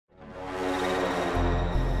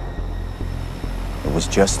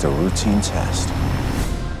was just a routine test.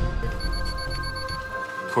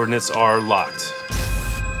 Coordinates are locked.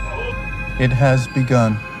 It has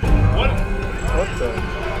begun.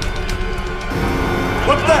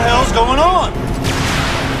 What the hell's going on?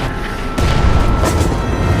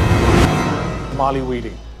 Molly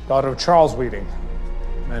Weeding, daughter of Charles Weeding,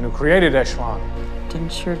 man who created Echelon.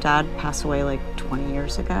 Didn't your dad pass away like 20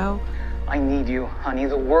 years ago? I need you, honey.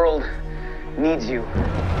 The world needs you.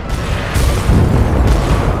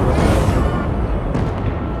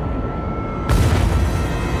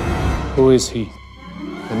 Who is he?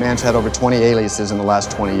 The man's had over 20 aliases in the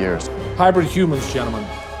last 20 years. Hybrid humans, gentlemen.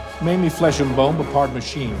 Mainly flesh and bone, but part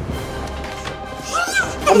machine.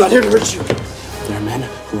 I'm not here to hurt you. There are men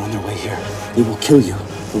who are on their way here. They will kill you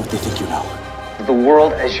for what they think you know. The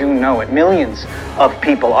world as you know it, millions of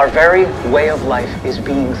people, our very way of life is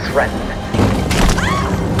being threatened.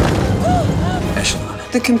 Echelon.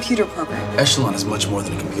 The computer program. Echelon is much more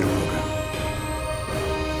than a computer program.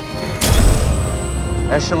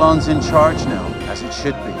 Echelon's in charge now, as it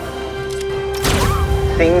should be.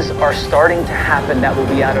 Things are starting to happen that will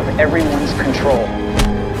be out of everyone's control.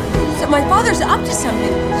 So my father's up to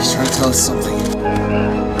something. He's trying to tell us something.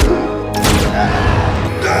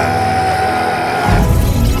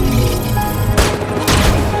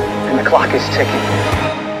 And the clock is ticking.